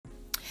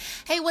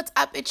Hey, what's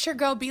up? It's your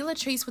girl, Bea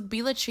Latrice with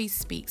Bea Latrice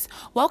Speaks.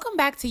 Welcome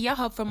back to your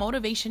hub for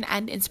motivation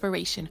and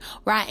inspiration,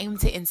 where I aim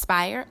to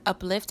inspire,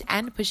 uplift,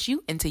 and push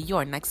you into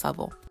your next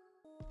level.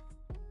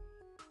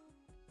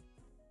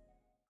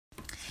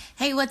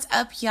 Hey, what's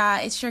up, y'all?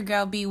 It's your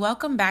girl, B.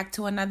 Welcome back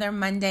to another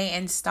Monday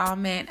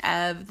installment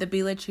of the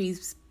Bea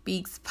Latrice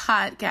Speaks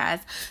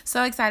podcast.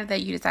 So excited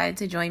that you decided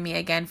to join me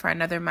again for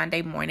another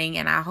Monday morning,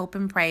 and I hope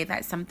and pray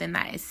that something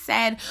that is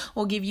said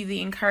will give you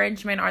the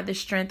encouragement or the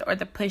strength or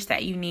the push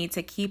that you need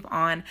to keep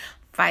on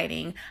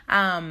fighting.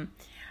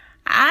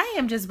 I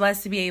am just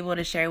blessed to be able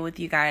to share with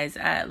you guys.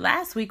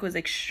 Last week was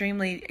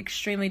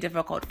extremely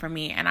difficult for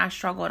me, and I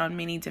struggled on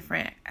many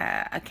different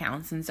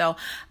accounts, and so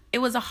it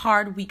was a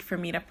hard week for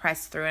me to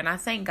press through, and I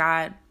thank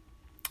God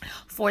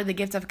for the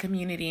gift of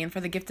community and for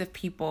the gift of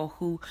people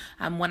who,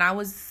 when I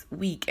was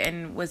weak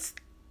and was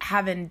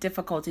having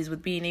difficulties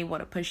with being able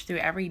to push through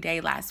every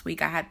day last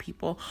week, I had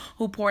people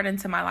who poured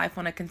into my life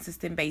on a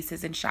consistent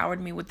basis and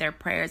showered me with their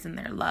prayers and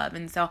their love.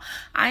 And so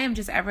I am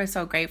just ever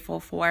so grateful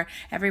for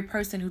every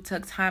person who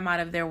took time out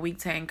of their week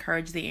to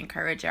encourage the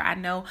encourager. I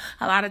know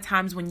a lot of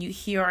times when you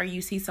hear or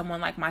you see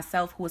someone like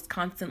myself who is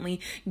constantly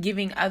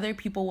giving other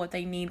people what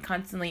they need,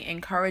 constantly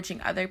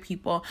encouraging other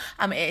people,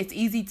 it's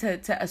easy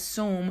to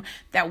assume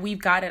that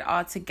we've got it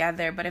all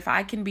together. But if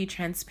I can be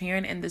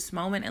transparent in this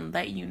moment and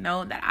let you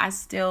know that I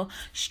still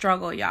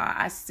struggle, y'all.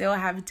 I still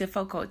have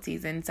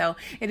difficulties. And so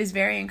it is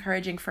very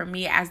encouraging for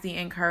me as the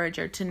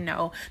encourager to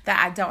know that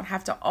I don't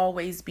have to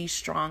always be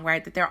strong,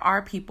 right? That there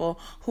are people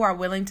who are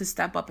willing to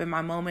step up in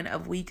my moment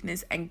of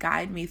weakness and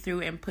guide me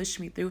through and push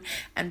me through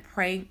and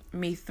pray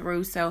me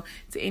through. So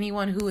to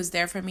anyone who was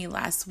there for me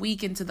last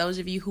week, and to those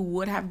of you who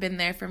would have been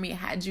there for me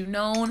had you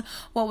known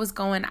what was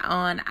going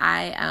on,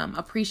 I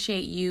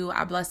appreciate you.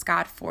 I bless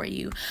God for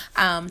you.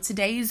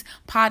 Today's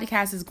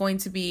podcast is going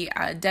to be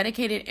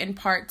dedicated in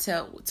part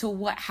to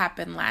what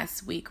happened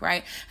last week,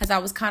 right? As I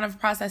was kind of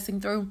processing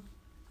through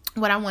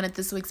what I wanted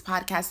this week's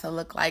podcast to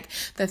look like,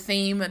 the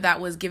theme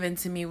that was given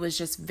to me was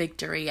just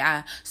victory.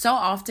 So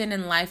often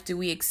in life do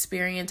we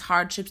experience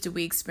hardships, do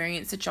we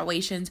experience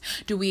situations,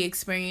 do we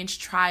experience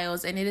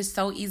trials, and it is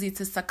so easy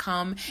to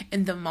succumb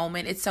in the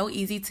moment. It's so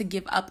easy to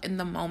give up in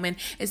the moment.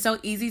 It's so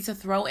easy to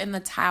throw in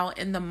the towel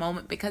in the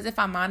moment, because if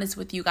I'm honest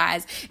with you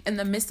guys, in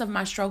the midst of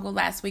my struggle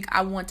last week,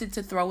 I wanted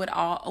to throw it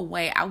all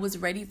away. I was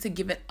ready to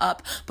give it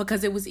up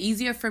because it was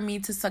easier for me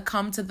to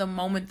succumb to the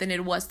moment than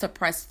it was to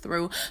press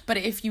through. But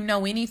if you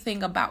know anything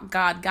about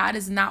God, God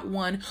is not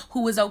one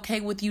who is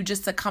okay with you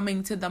just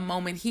succumbing to the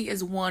moment. He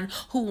is one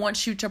who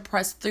wants you to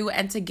press through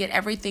and to get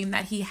everything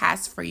that He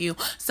has for you.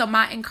 So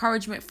my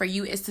encouragement for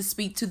you is to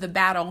speak to the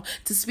battle,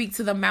 to speak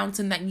to the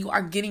mountain that you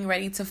are getting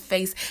ready to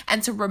face,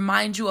 and to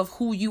remind you of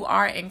who you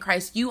are in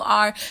Christ. You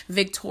are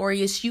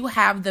victorious. You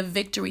have the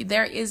victory.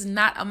 There is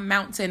not a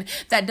mountain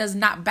that does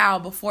not bow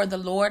before the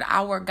Lord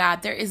our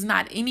God. There is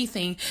not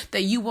anything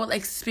that you will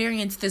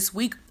experience this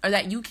week or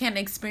that you can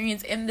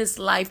experience in this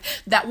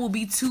life that will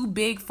be too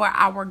big for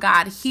our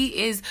God.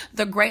 He is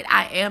the great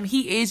I am.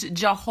 He is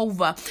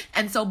Jehovah.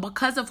 And so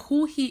because of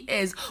who He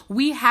is,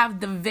 we have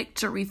the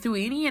victory through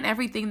any and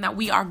everything that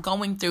we are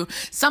going through.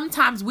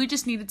 Sometimes we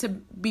just needed to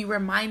be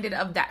reminded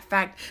of that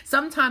fact.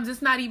 Sometimes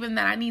it's not even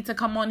that I need to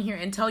come on here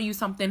and tell you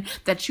something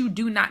that you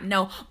do not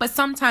know, but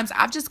sometimes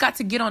I've just got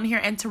to get on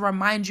here and to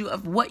remind you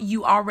of what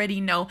you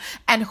already know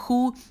and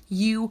who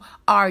you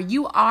are.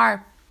 You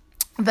are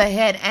the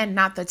head and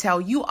not the tail.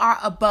 You are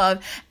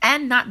above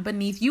and not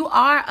beneath. You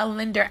are a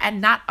lender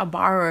and not a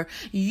borrower.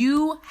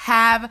 You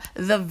have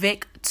the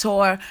victory.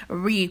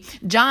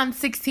 John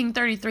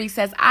 16:33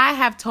 says, I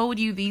have told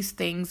you these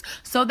things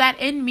so that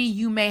in me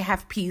you may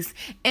have peace.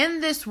 In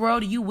this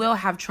world you will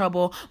have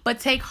trouble, but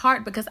take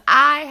heart because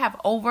I have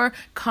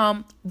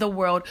overcome the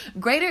world.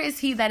 Greater is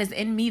He that is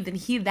in me than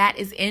he that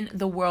is in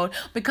the world.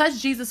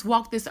 Because Jesus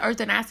walked this earth,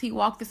 and as He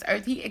walked this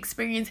earth, He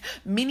experienced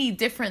many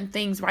different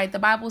things, right? The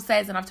Bible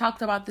says, and I've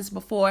talked about this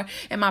before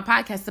in my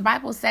podcast, the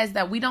Bible says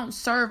that we don't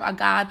serve a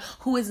God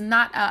who is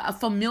not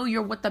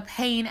familiar with the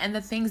pain and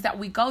the things that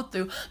we go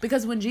through.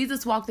 Because when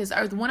Jesus walked this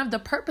earth, one of the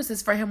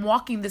purposes for Him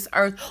walking this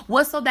earth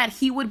was so that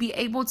He would be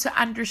able to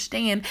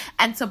understand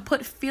and to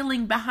put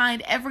feeling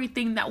behind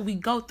everything that we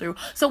go through.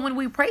 So when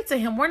we pray to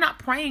Him, we're not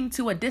praying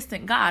to a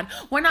distant God.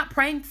 We're not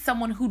praying to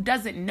someone who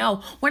doesn't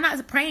know. We're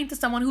not praying to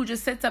someone who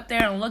just sits up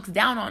there and looks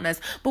down on us,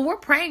 but we're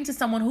praying to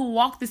someone who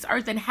walked this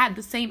earth and had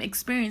the same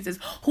experiences,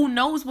 who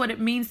knows what it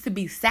means to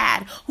be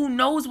sad, who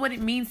knows what it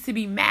means to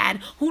be mad,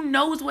 who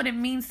knows what it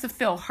means to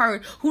feel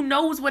hurt, who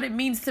knows what it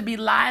means to be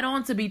lied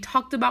on, to be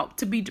talked about,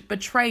 to be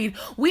betrayed.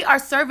 We are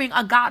serving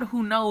a God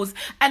who knows.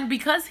 And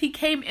because He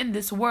came in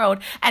this world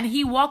and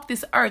He walked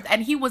this earth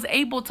and He was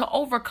able to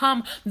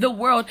overcome the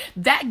world,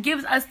 that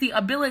gives us the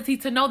ability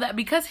to know that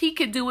because He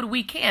could do it,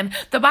 we can.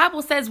 The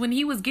Bible says when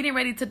He was getting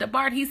ready to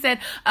depart, He said,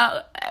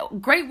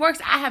 great works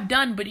I have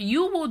done, but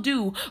you will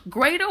do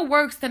greater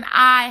works than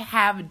I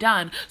have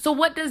done. So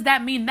what does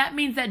that mean? That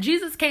means that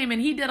Jesus came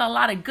and He did a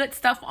lot of good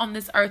stuff on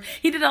this earth.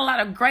 He did a lot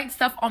of great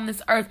stuff on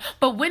this earth.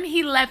 But when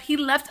He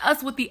left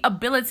us with the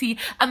ability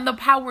and the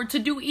power to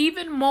do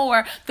even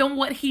more than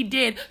what he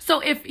did. So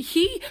if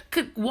he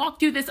could walk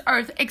through this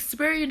earth,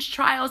 experience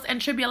trials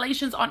and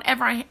tribulations on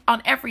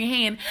every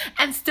hand,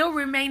 and still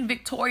remain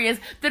victorious,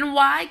 then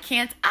why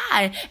can't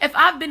I? If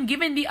I've been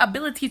given the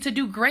ability to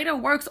do greater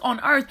works on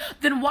earth,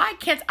 then why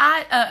can't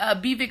I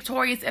be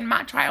victorious in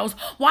my trials?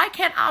 Why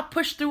can't I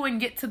push through and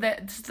get to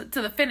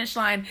the finish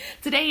line?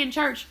 Today in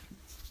church,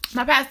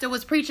 my pastor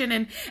was preaching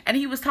and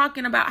he was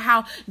talking about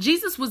how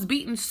Jesus was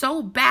beaten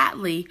so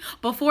badly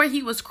before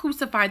he was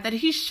crucified that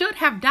he should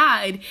have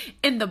died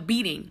in the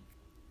beating.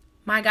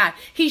 My God,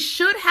 he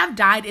should have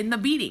died in the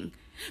beating.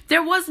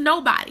 There was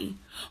nobody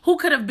who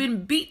could have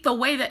been beat the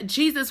way that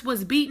Jesus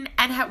was beaten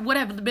and would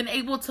have been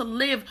able to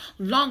live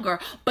longer.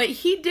 But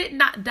he did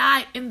not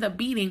die in the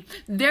beating.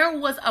 There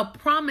was a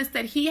promise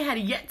that he had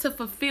yet to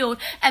fulfill,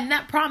 and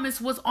that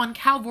promise was on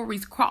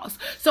Calvary's cross.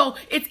 So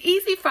it's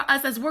easy for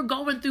us as we're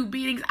going through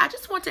beatings. I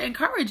just want to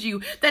encourage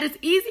you that it's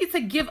easy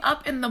to give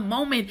up in the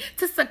moment,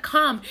 to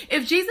succumb.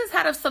 If Jesus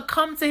had have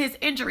succumbed to his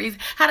injuries,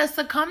 had have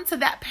succumbed to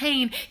that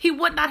pain, he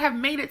would not have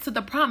made it to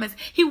the promise.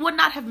 He would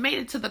not have made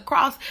it to the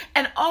cross.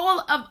 And all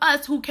of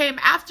us who came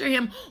after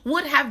him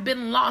would have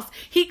been lost.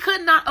 He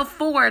could not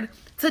afford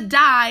to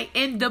die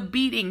in the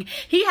beating.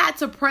 He had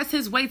to press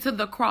his way to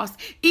the cross.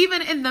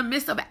 Even in the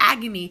midst of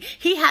agony,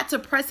 he had to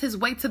press his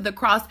way to the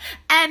cross,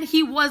 and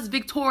he was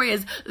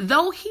victorious.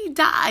 Though he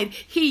died,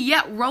 he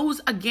yet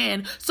rose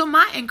again. So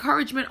my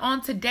encouragement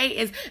on today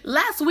is,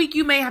 last week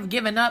you may have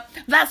given up.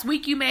 Last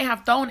week you may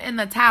have thrown in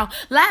the towel.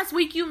 Last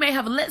week you may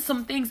have let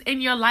some things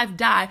in your life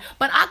die.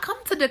 But I come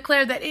to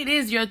declare that it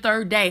is your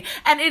third day,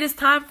 and it is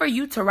time for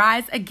you to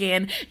rise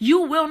again.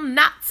 You will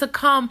not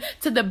succumb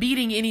to the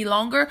beating any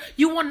longer.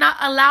 You will not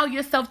allow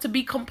yourself to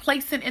be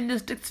complacent in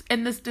this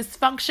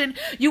dysfunction.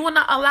 You will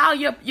not allow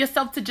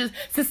yourself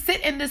to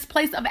sit in this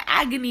place of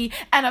agony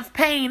and of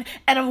pain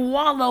and of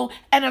wallow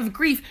and of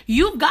grief.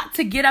 You've got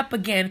to get up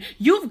again.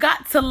 You've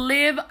got to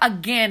live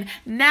again.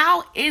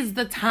 Now is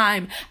the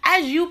time.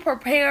 As you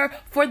prepare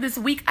for this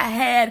week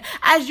ahead,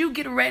 as you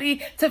get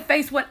ready to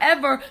face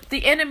whatever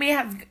the enemy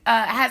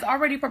has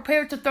already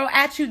prepared to throw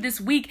at you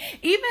this week,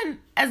 even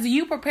as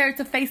you prepare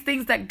to face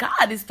things that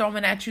God is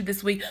throwing at you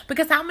this week.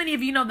 Because how many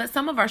of you know that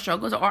some of our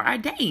struggles are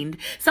ordained?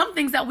 Some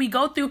things that we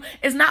go through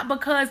is not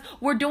because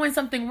we're doing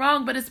something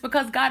wrong, but it's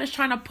because God is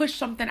trying to push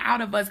something out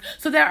of us.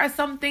 So there are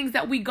some things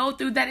that we go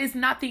through that is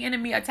not the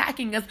enemy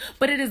attacking us,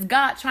 but it is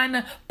God trying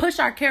to push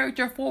our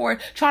character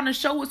forward, trying to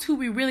show us who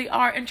we really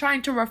are, and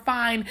trying to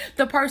refine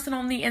the person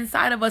on the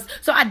inside of us.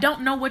 So I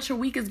don't know what your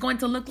week is going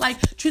to look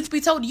like. Truth be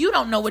told, you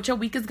don't know what your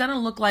week is going to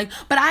look like,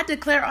 but I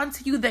declare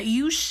unto you that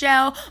you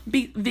shall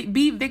be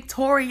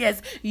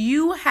victorious.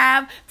 You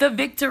have the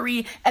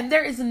victory, and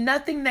there is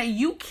nothing that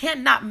you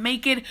cannot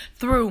make it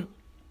through.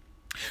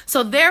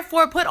 So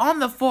therefore, put on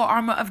the full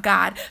armor of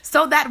God,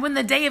 so that when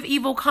the day of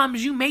evil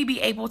comes, you may be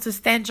able to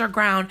stand your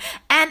ground.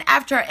 And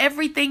after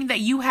everything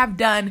that you have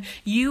done,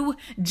 you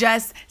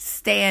just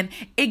stand.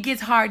 It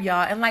gets hard,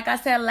 y'all. And like I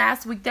said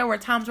last week, there were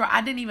times where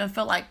I didn't even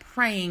feel like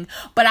praying,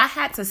 but I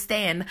had to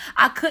stand.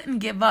 I couldn't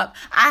give up.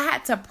 I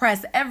had to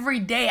press. Every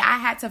day I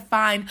had to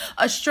find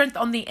a strength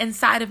on the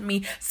inside of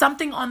me,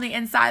 something on the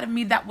inside of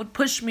me that would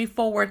push me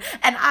forward.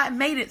 And I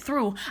made it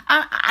through.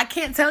 I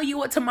can't tell you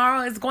what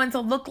tomorrow is going to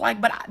look like,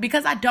 but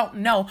because I don't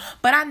know.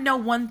 But I know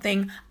one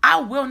thing: I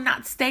will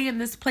not stay in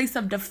this place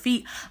of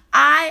defeat.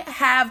 I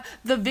have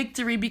the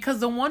victory because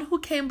the one who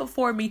came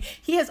before me,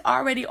 he has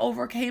already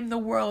overcame the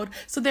world.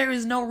 So there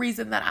is no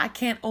reason that I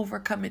can't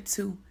overcome it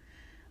too.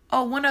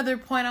 Oh, one other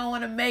point I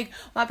want to make.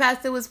 My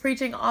pastor was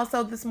preaching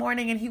also this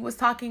morning, and he was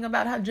talking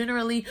about how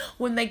generally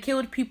when they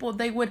killed people,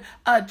 they would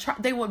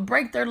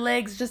break their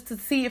legs just to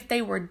see if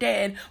they were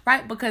dead,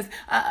 right? Because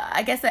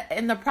I guess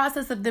in the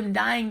process of them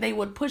dying, they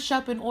would push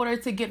up in order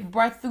to get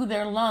breath through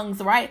their lungs,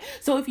 right?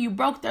 So if you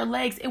broke their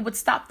legs, it would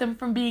stop them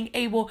from being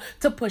able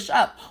to push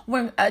up.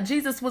 When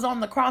Jesus was on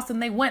the cross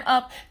and they went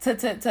up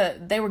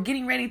they were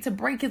getting ready to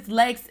break his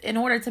legs in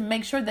order to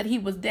make sure that he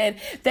was dead,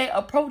 they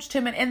approached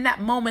him, and in that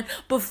moment,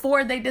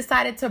 before they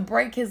decided to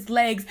break his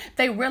legs,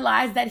 they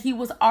realized that he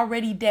was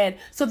already dead.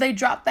 So they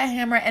dropped the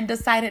hammer and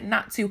decided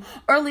not to.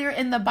 Earlier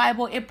in the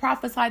Bible, it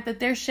prophesied that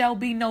there shall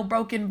be no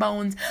broken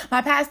bones.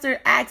 My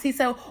pastor asked, he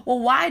said, well,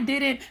 why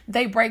didn't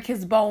they break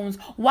his bones?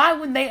 Why,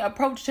 when they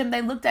approached him,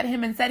 they looked at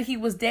him and said he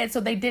was dead,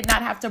 so they did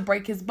not have to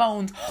break his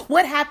bones?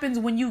 What happens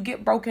when you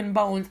get broken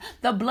bones?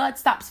 The blood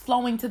stops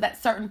flowing to that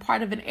certain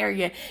part of an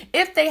area.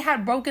 If they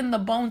had broken the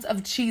bones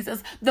of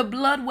Jesus, the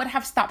blood would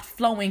have stopped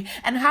flowing.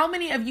 And how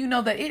many of you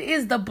know that it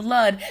is the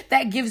blood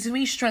that gives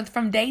me strength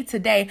from day to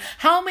day?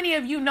 How many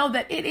of you know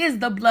that it is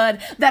the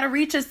blood that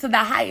reaches to the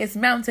highest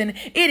mountain?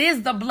 It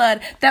is the blood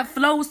that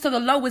flows to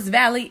the lowest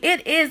valley.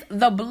 It is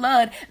the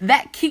blood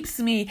that keeps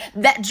me,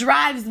 that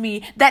drives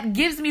me, that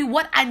gives me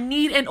what I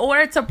need in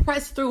order to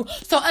press through.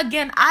 So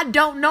again, I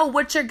don't know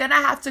what you're gonna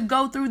have to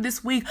go through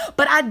this week,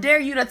 but I dare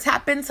you to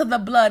tap into the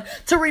blood,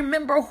 to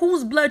remember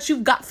whose blood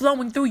you've got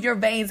flowing through your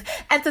veins,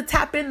 and to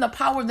tap in the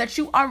power that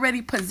you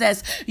already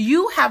possess.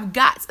 You have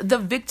got the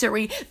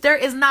victory. There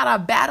is not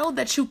a battle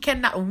that you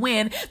cannot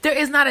win. There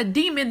is not a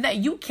demon that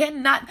you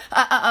cannot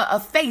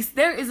face.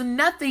 There is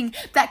nothing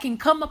that can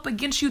come up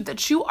against you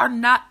that you are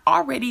not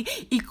already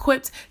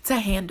equipped to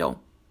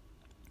handle.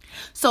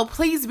 So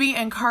please be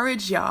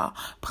encouraged, y'all.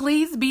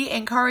 Please be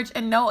encouraged,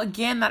 and know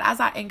again that as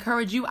I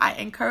encourage you, I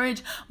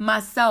encourage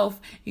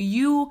myself.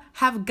 You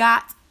have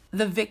got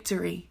the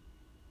victory.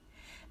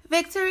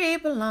 Victory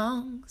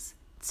belongs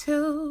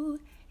to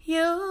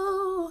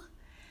you.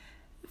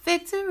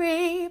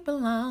 Victory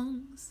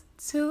belongs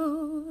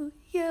to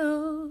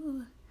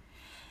you.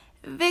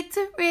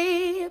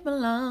 Victory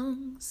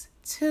belongs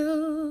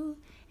to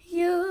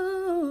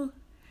you.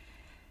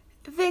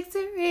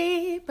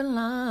 Victory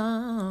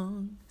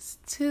belongs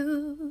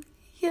to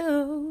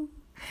you.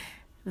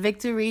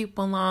 Victory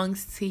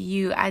belongs to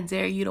you. I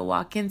dare you to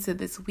walk into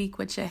this week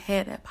with your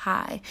head up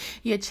high,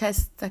 your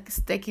chest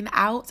sticking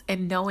out,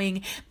 and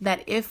knowing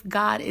that if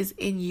God is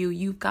in you,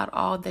 you've got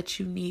all that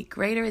you need.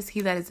 Greater is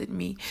He that is in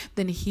me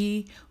than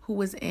he who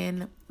was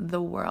in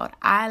the world.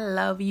 I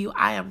love you.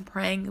 I am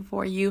praying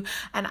for you.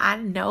 And I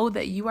know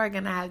that you are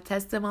going to have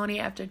testimony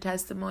after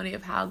testimony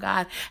of how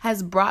God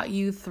has brought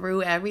you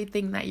through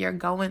everything that you're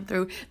going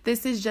through.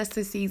 This is just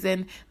a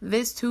season.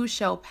 This too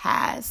shall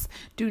pass.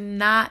 Do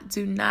not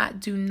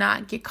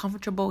get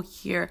comfortable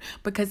here,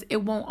 because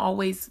it won't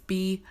always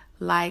be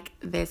like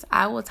this.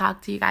 I will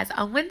talk to you guys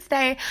on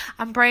Wednesday.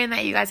 I'm praying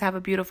that you guys have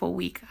a beautiful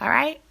week. All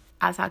right.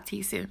 I'll talk to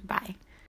you soon. Bye.